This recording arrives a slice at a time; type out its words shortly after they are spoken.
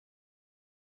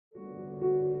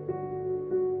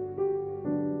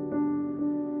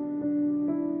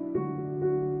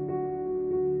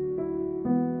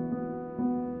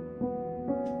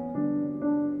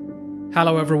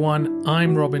Hello everyone,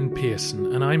 I'm Robin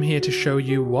Pearson and I'm here to show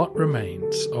you what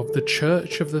remains of the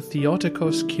Church of the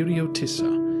Theotokos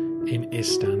Kyriotissa in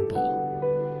Istanbul.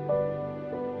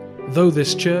 Though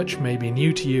this church may be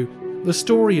new to you, the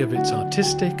story of its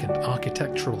artistic and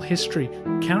architectural history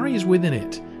carries within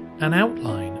it an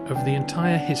outline of the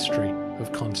entire history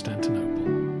of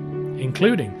Constantinople,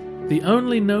 including the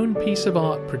only known piece of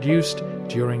art produced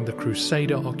during the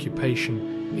Crusader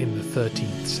occupation in the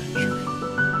 13th century.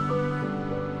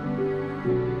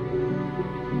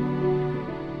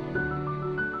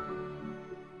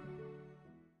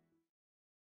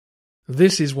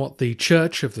 This is what the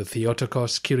Church of the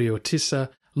Theotokos Kyriotissa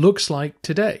looks like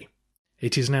today.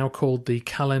 It is now called the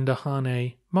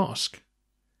Kalenderhane Mosque.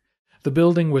 The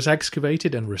building was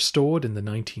excavated and restored in the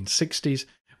 1960s,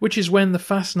 which is when the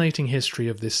fascinating history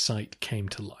of this site came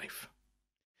to life.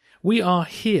 We are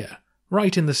here,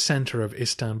 right in the centre of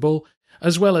Istanbul,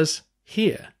 as well as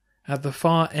here, at the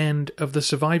far end of the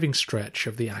surviving stretch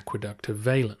of the Aqueduct of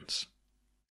Valens.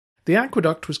 The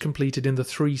aqueduct was completed in the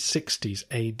 360s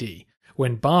AD,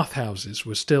 when bathhouses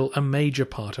were still a major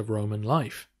part of Roman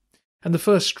life, and the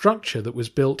first structure that was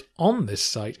built on this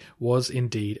site was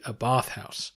indeed a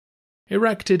bathhouse.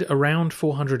 Erected around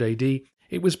 400 AD,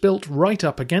 it was built right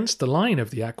up against the line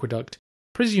of the aqueduct,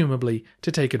 presumably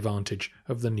to take advantage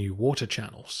of the new water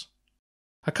channels.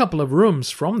 A couple of rooms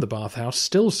from the bathhouse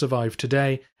still survive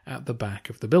today at the back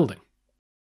of the building.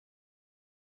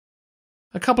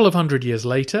 A couple of hundred years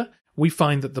later, we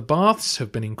find that the baths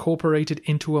have been incorporated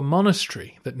into a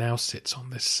monastery that now sits on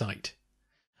this site.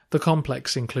 The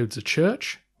complex includes a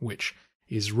church, which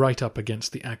is right up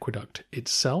against the aqueduct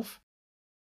itself,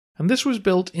 and this was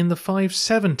built in the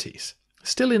 570s,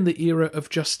 still in the era of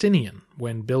Justinian,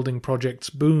 when building projects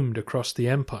boomed across the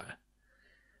empire.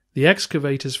 The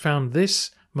excavators found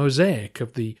this mosaic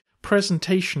of the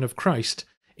presentation of Christ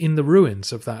in the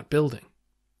ruins of that building.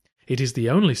 It is the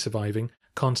only surviving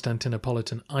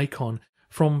Constantinopolitan icon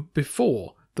from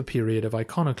before the period of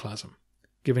iconoclasm,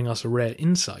 giving us a rare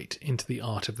insight into the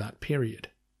art of that period.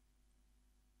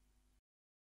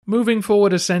 Moving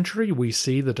forward a century, we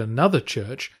see that another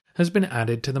church has been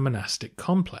added to the monastic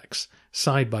complex,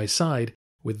 side by side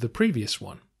with the previous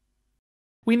one.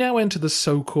 We now enter the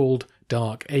so-called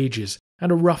Dark Ages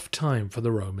and a rough time for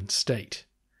the Roman state.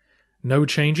 No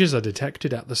changes are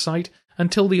detected at the site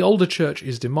until the older church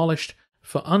is demolished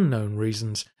for unknown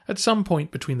reasons at some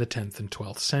point between the 10th and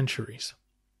 12th centuries.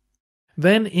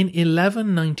 Then in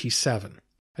 1197,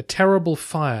 a terrible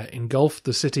fire engulfed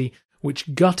the city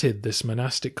which gutted this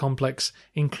monastic complex,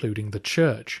 including the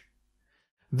church.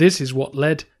 This is what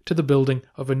led to the building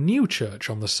of a new church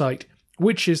on the site,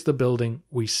 which is the building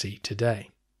we see today.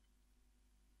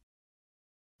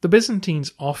 The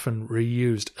Byzantines often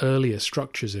reused earlier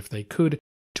structures if they could,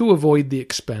 to avoid the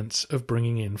expense of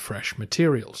bringing in fresh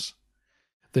materials.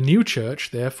 The new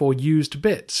church therefore used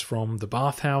bits from the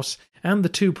bathhouse and the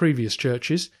two previous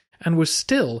churches, and was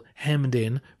still hemmed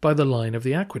in by the line of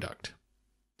the aqueduct.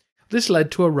 This led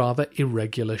to a rather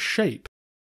irregular shape.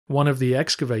 One of the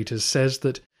excavators says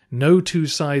that no two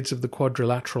sides of the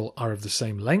quadrilateral are of the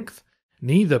same length,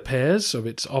 neither pairs of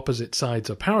its opposite sides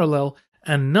are parallel,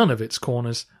 and none of its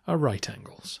corners are right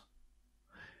angles.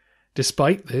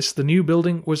 Despite this, the new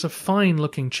building was a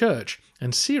fine-looking church,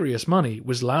 and serious money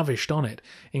was lavished on it,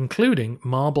 including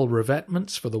marble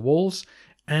revetments for the walls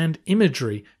and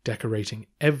imagery decorating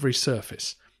every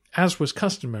surface, as was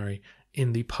customary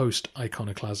in the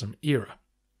post-iconoclasm era.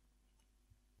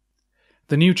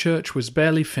 The new church was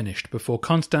barely finished before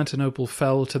Constantinople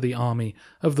fell to the army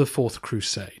of the Fourth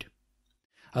Crusade.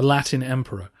 A Latin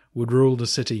emperor would rule the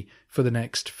city for the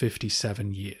next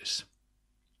 57 years.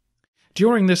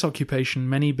 During this occupation,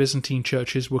 many Byzantine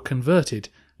churches were converted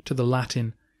to the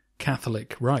Latin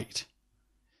Catholic Rite.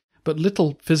 But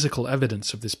little physical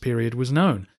evidence of this period was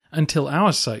known until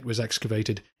our site was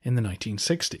excavated in the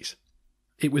 1960s.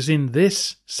 It was in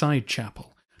this side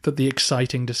chapel that the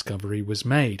exciting discovery was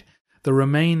made. The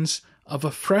remains of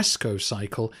a fresco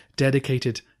cycle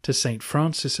dedicated to St.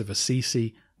 Francis of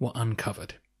Assisi were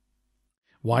uncovered.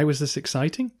 Why was this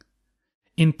exciting?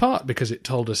 In part because it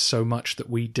told us so much that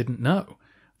we didn't know,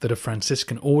 that a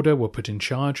Franciscan order were put in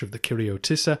charge of the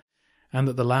Kyriotissa, and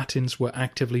that the Latins were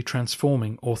actively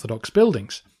transforming Orthodox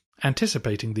buildings,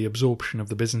 anticipating the absorption of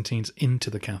the Byzantines into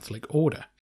the Catholic order.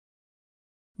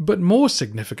 But more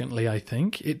significantly, I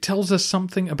think, it tells us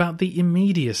something about the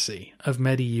immediacy of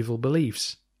medieval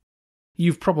beliefs.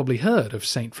 You've probably heard of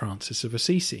St. Francis of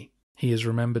Assisi. He is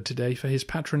remembered today for his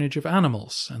patronage of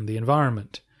animals and the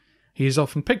environment. He is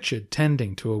often pictured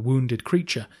tending to a wounded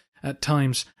creature, at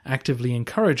times actively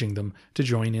encouraging them to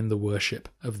join in the worship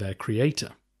of their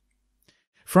creator.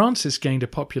 Francis gained a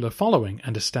popular following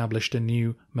and established a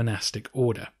new monastic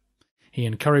order. He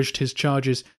encouraged his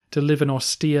charges to live an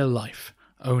austere life,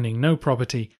 owning no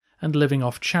property and living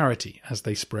off charity as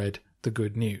they spread the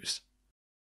good news.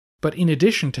 But in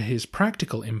addition to his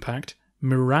practical impact,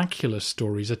 miraculous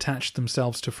stories attached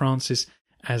themselves to Francis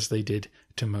as they did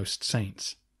to most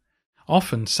saints.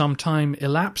 Often some time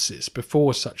elapses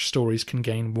before such stories can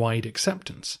gain wide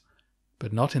acceptance,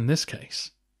 but not in this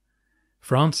case.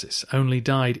 Francis only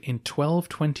died in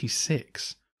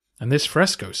 1226, and this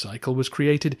fresco cycle was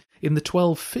created in the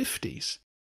 1250s,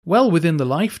 well within the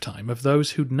lifetime of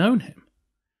those who'd known him.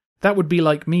 That would be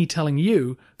like me telling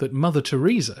you that Mother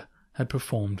Teresa had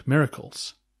performed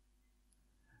miracles.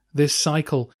 This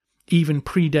cycle even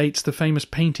predates the famous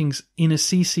paintings in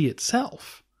Assisi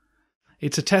itself.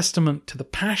 It's a testament to the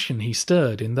passion he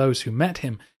stirred in those who met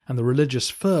him and the religious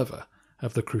fervour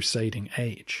of the crusading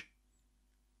age.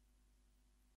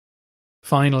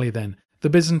 Finally then,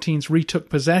 the Byzantines retook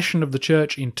possession of the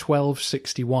church in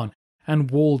 1261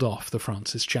 and walled off the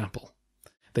Francis Chapel.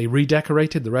 They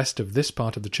redecorated the rest of this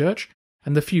part of the church,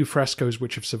 and the few frescoes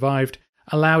which have survived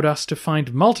allowed us to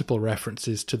find multiple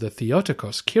references to the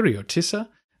Theotokos Kyriotissa,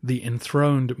 the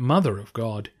enthroned Mother of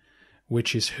God,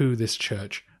 which is who this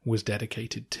church was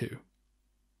dedicated to.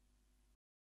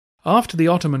 After the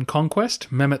Ottoman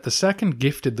conquest, Mehmet II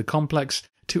gifted the complex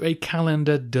to a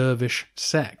Calendar dervish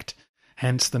sect,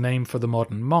 hence the name for the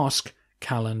modern mosque,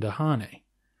 Kalenderhane.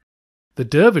 The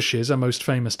dervishes are most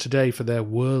famous today for their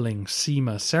whirling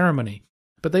Sema ceremony,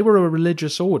 but they were a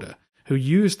religious order who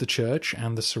used the church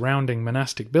and the surrounding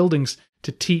monastic buildings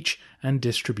to teach and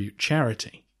distribute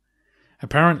charity.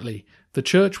 Apparently, the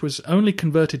church was only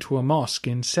converted to a mosque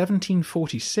in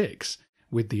 1746,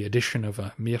 with the addition of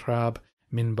a mihrab,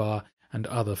 minbar, and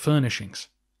other furnishings.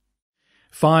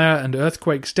 Fire and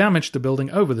earthquakes damaged the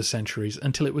building over the centuries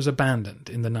until it was abandoned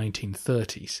in the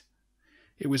 1930s.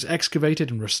 It was excavated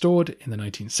and restored in the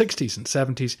 1960s and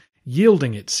 70s,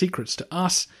 yielding its secrets to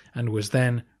us, and was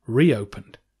then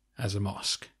reopened as a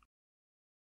mosque.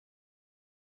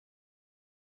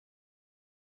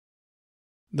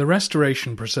 The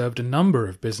restoration preserved a number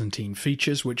of Byzantine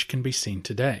features which can be seen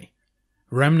today.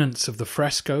 Remnants of the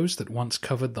frescoes that once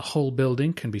covered the whole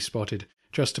building can be spotted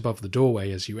just above the doorway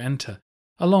as you enter,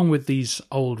 along with these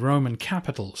old Roman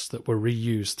capitals that were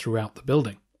reused throughout the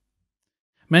building.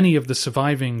 Many of the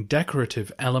surviving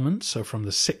decorative elements are from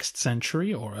the 6th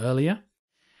century or earlier.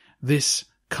 This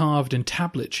carved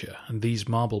entablature and these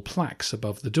marble plaques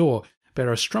above the door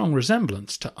bear a strong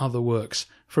resemblance to other works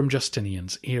from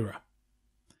Justinian's era.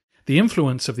 The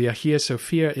influence of the Hagia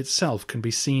Sophia itself can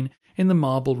be seen in the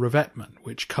marble revetment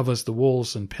which covers the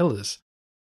walls and pillars.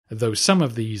 Though some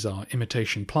of these are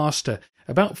imitation plaster,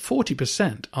 about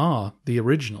 40% are the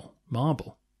original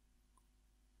marble.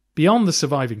 Beyond the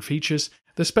surviving features,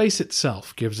 the space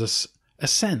itself gives us a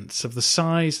sense of the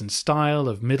size and style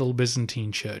of Middle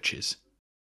Byzantine churches.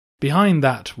 Behind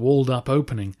that walled-up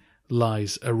opening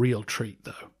lies a real treat,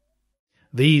 though.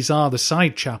 These are the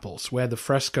side chapels where the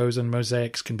frescoes and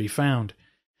mosaics can be found.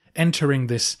 Entering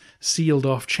this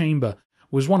sealed-off chamber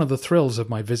was one of the thrills of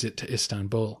my visit to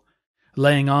Istanbul,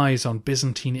 laying eyes on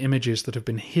Byzantine images that have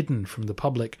been hidden from the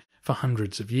public for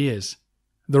hundreds of years.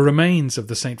 The remains of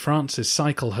the St. Francis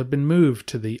cycle have been moved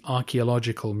to the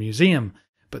Archaeological Museum,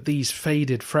 but these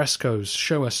faded frescoes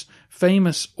show us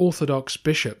famous Orthodox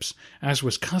bishops, as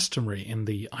was customary in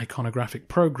the iconographic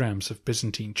programs of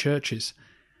Byzantine churches.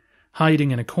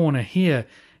 Hiding in a corner here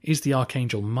is the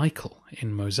Archangel Michael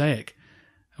in mosaic,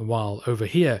 while over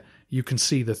here you can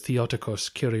see the Theotokos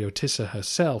Kyriotissa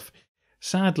herself,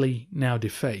 sadly now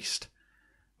defaced.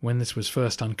 When this was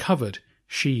first uncovered,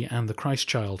 she and the Christ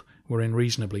child were in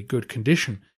reasonably good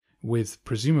condition, with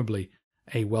presumably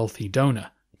a wealthy donor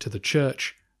to the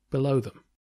church below them.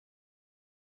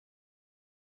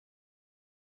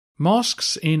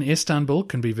 Mosques in Istanbul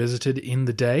can be visited in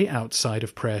the day outside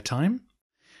of prayer time,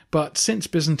 but since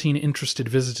Byzantine-interested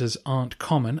visitors aren't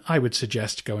common, I would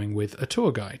suggest going with a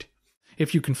tour guide.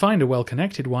 If you can find a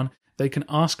well-connected one, they can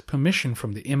ask permission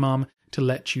from the imam to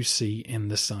let you see in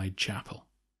the side chapel.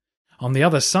 On the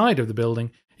other side of the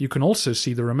building, you can also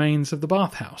see the remains of the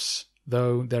bathhouse,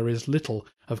 though there is little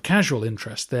of casual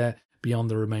interest there beyond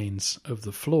the remains of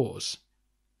the floors.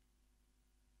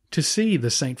 To see the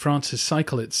St. Francis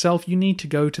cycle itself, you need to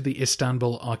go to the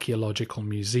Istanbul Archaeological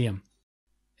Museum.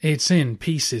 It's in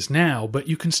pieces now, but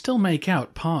you can still make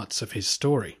out parts of his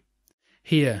story.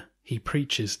 Here he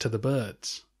preaches to the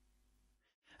birds.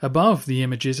 Above the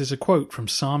images is a quote from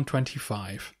Psalm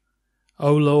 25.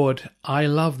 "O Lord, I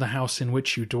love the house in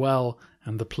which you dwell,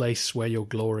 and the place where your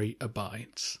glory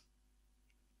abides."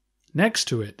 Next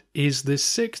to it is this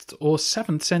 6th or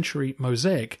 7th century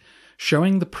mosaic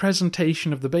showing the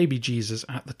presentation of the baby Jesus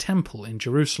at the temple in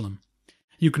Jerusalem.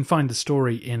 You can find the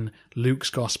story in Luke's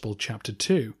Gospel chapter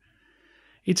 2.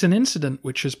 It's an incident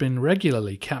which has been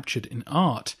regularly captured in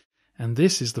art, and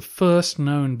this is the first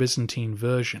known Byzantine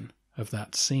version of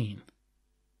that scene.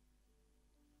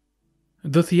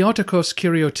 The Theotokos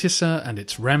Kyriotissa and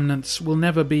its remnants will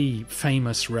never be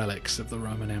famous relics of the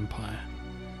Roman Empire.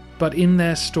 But in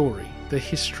their story, the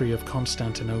history of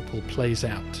Constantinople plays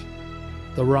out.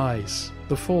 The rise,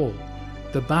 the fall,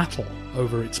 the battle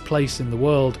over its place in the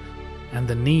world, and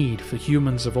the need for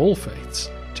humans of all faiths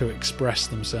to express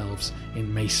themselves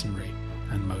in masonry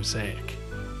and mosaic.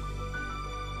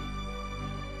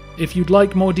 If you'd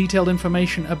like more detailed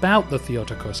information about the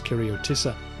Theotokos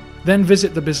Kyriotissa, then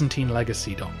visit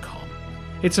thebyzantinelegacy.com.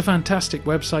 It's a fantastic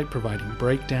website providing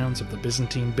breakdowns of the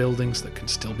Byzantine buildings that can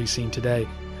still be seen today,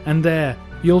 and there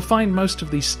you'll find most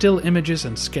of the still images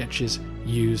and sketches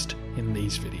used in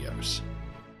these videos.